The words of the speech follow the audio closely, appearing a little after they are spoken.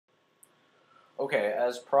Okay,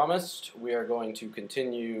 as promised, we are going to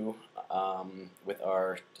continue with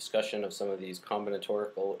our discussion of some of these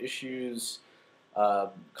combinatorial issues.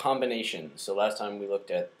 Combinations. So last time we looked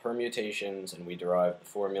at permutations and we derived the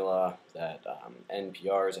formula that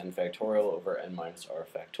NPR is n factorial over n minus r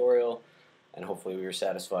factorial, and hopefully we were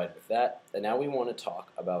satisfied with that. And now we want to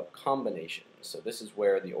talk about combinations. So this is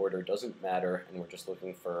where the order doesn't matter and we're just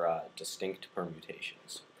looking for distinct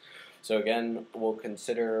permutations. So again, we'll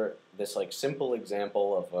consider this simple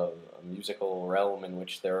example of a musical realm in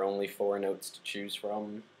which there are only 4 notes to choose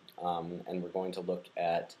from, and we're going to look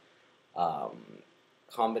at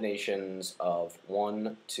combinations of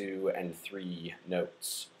 1, 2, and 3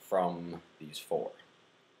 notes from these 4.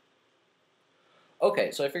 Okay,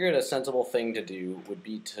 so I figured a sensible thing to do would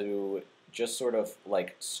be to just sort of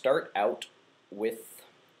start out with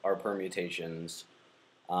our permutations,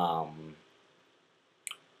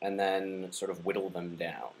 and then sort of whittle them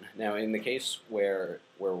down. Now, in the case where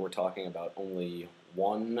we're talking about only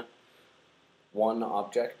one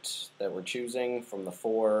object that we're choosing from the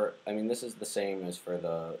 4, I mean, this is the same as for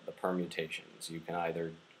the permutations. You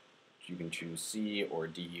can choose C or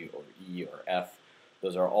D or E or F.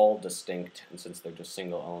 Those are all distinct, and since they're just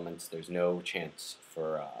single elements, there's no chance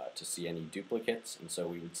for to see any duplicates, and so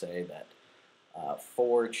we would say that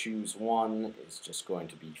 4 choose 1 is just going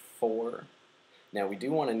to be 4. Now we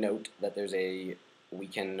do want to note that we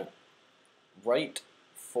can write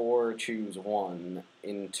 4 choose 1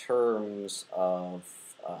 in terms of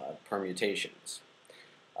permutations.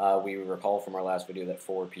 We recall from our last video that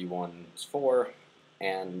 4p1 is 4,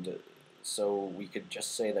 and so we could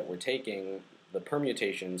just say that we're taking the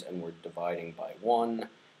permutations and we're dividing by 1. Of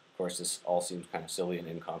course, this all seems kind of silly and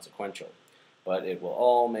inconsequential, but it will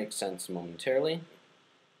all make sense momentarily.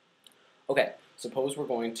 Okay. Suppose we're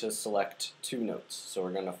going to select 2 notes, so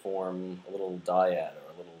we're going to form a little dyad or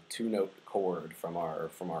a little 2-note chord from our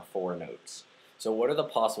 4 notes. So what are the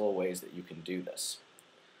possible ways that you can do this?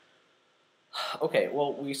 Okay,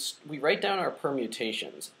 well we write down our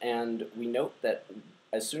permutations, and we note that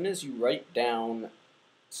as soon as you write down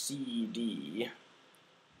CD,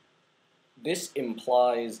 this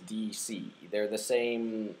implies DC. They're the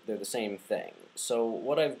same thing. So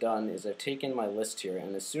what I've done is I've taken my list here,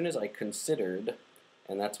 and as soon as I considered,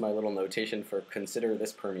 and that's my little notation for consider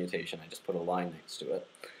this permutation, I just put a line next to it.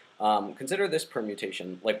 Consider this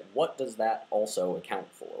permutation, what does that also account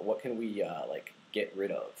for? What can we get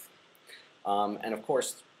rid of? And of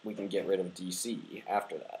course we can get rid of DC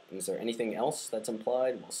after that. And is there anything else that's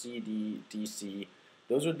implied? Well, CD, DC,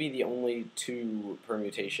 those would be the only 2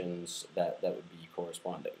 permutations that would be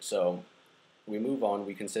corresponding. So we move on,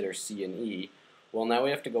 we consider C and E. Well, now we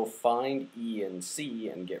have to go find E and C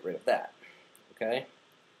and get rid of that. Okay?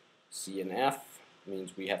 C and F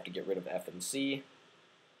means we have to get rid of F and C.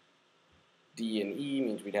 D and E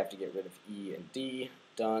means we'd have to get rid of E and D.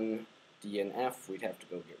 Done. D and F, we'd have to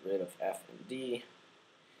go get rid of F and D.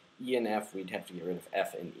 E and F, we'd have to get rid of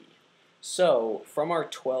F and E. So, from our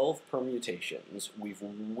 12 permutations, we've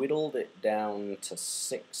whittled it down to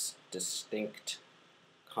 6 distinct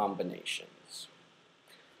combinations.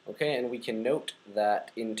 Okay, and we can note that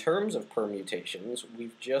in terms of permutations,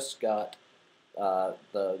 we've just got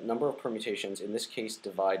the number of permutations, in this case,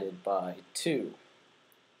 divided by 2.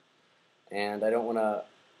 And I don't want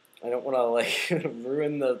to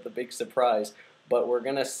ruin the big surprise, but we're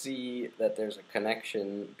going to see that there's a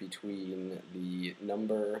connection between the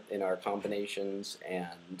number in our combinations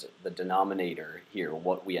and the denominator here,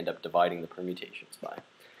 what we end up dividing the permutations by.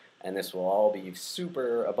 And this will all be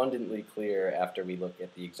super abundantly clear after we look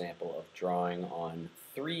at the example of drawing on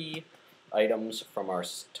 3 items from our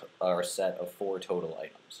set of 4 total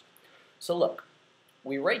items. So look,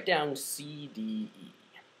 we write down C, D, E.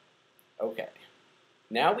 Okay.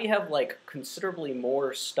 Now we have considerably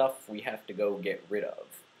more stuff we have to go get rid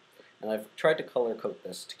of. And I've tried to color code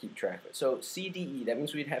this to keep track of it. So C, D, E, that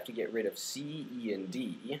means we'd have to get rid of C, E, and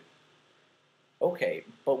D. Okay,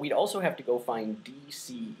 but we'd also have to go find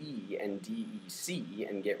DCE and DEC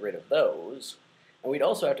and get rid of those. And we'd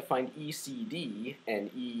also have to find ECD and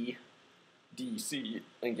EDC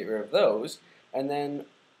and get rid of those. And then,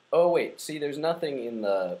 oh wait, see there's nothing in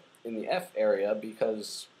the F area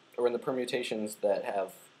because, or in the permutations that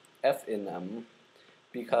have F in them,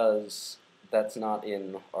 because that's not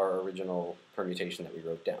in our original permutation that we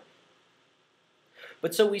wrote down.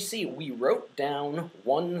 But so we see, we wrote down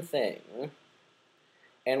one thing,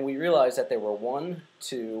 and we realized that there were 1,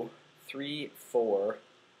 2, 3, 4,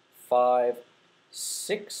 5,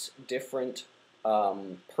 6 different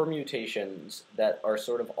permutations that are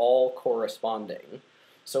sort of all corresponding.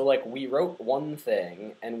 So we wrote one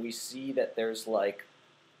thing, and we see that there's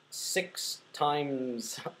 6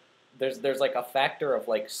 times, there's like a factor of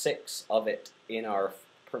like 6 of it in our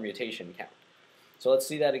permutation count. So let's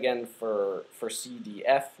see that again for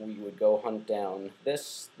CDF. We would go hunt down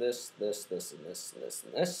this, and this,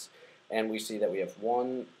 and this, and we see that we have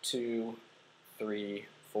 1, 2, 3,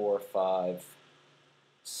 4, 5,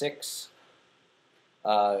 6.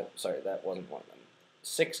 Sorry, that wasn't one of them.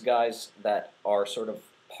 6 guys that are sort of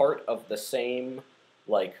part of the same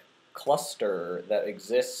like cluster that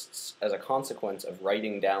exists as a consequence of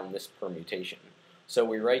writing down this permutation. So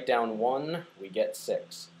we write down 1, we get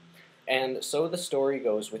 6. And so the story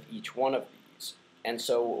goes with each one of these. And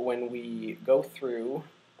so when we go through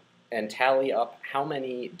and tally up how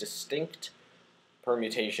many distinct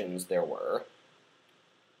permutations there were,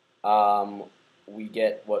 we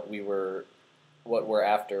get what we're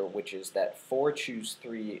after, which is that 4 choose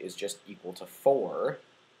 3 is just equal to 4.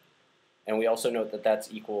 And we also note that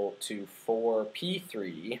that's equal to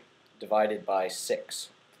 4p3 divided by 6.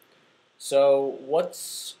 So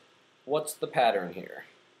what's the pattern here?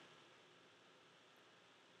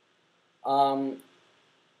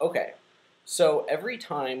 Okay, so every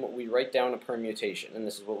time we write down a permutation, and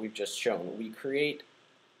this is what we've just shown, we create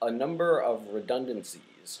a number of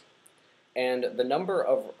redundancies. And the number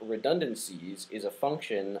of redundancies is a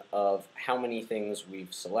function of how many things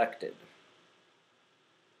we've selected,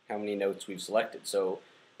 how many notes we've selected. So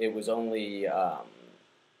it was only,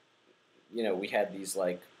 we had these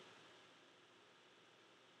like,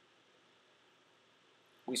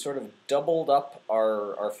 we sort of doubled up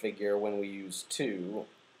our figure when we used 2,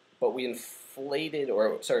 but we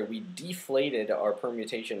deflated our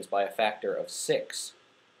permutations by a factor of 6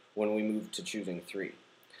 when we moved to choosing 3.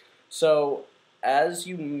 So, as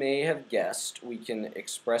you may have guessed, we can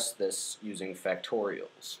express this using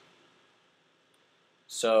factorials.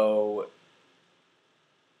 So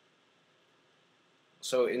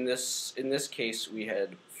in this case, we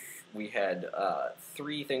had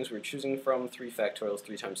 3 things we were choosing from. 3 factorials,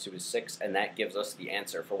 3 times 2 is 6, and that gives us the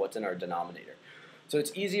answer for what's in our denominator. So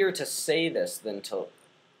it's easier to say this than to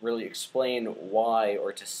really explain why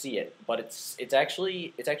or to see it, but it's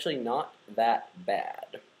actually not that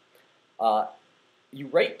bad. You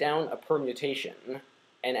write down a permutation,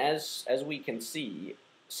 and as we can see,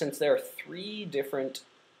 since there are 3 different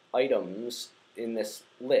items in this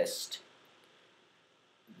list,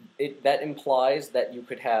 that implies that you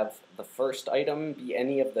could have the first item be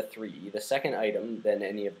any of the 3, the second item then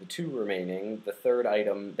any of the 2 remaining, the third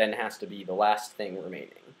item then has to be the last thing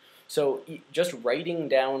remaining. So just writing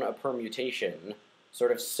down a permutation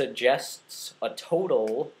sort of suggests a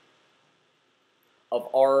total of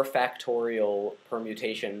R factorial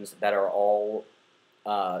permutations that are all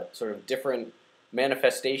sort of different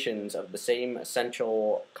manifestations of the same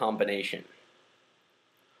essential combination.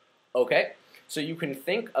 Okay, so you can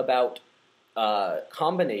think about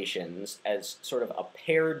combinations as sort of a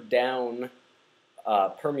pared down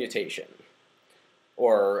permutation.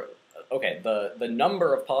 Or, okay, the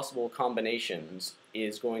number of possible combinations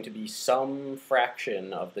is going to be some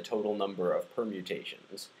fraction of the total number of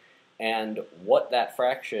permutations. And what that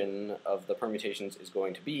fraction of the permutations is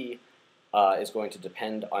going to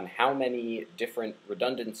depend on how many different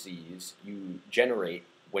redundancies you generate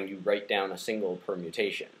when you write down a single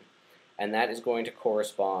permutation. And that is going to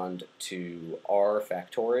correspond to R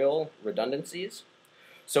factorial redundancies.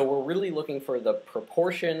 So we're really looking for the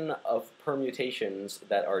proportion of permutations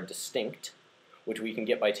that are distinct, which we can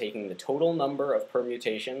get by taking the total number of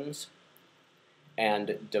permutations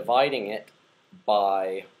and dividing it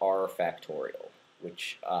by R factorial,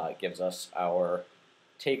 which gives us our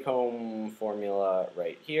take-home formula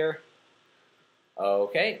right here.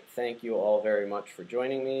 Okay, thank you all very much for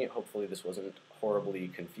joining me. Hopefully this wasn't horribly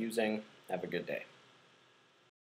confusing. Have a good day.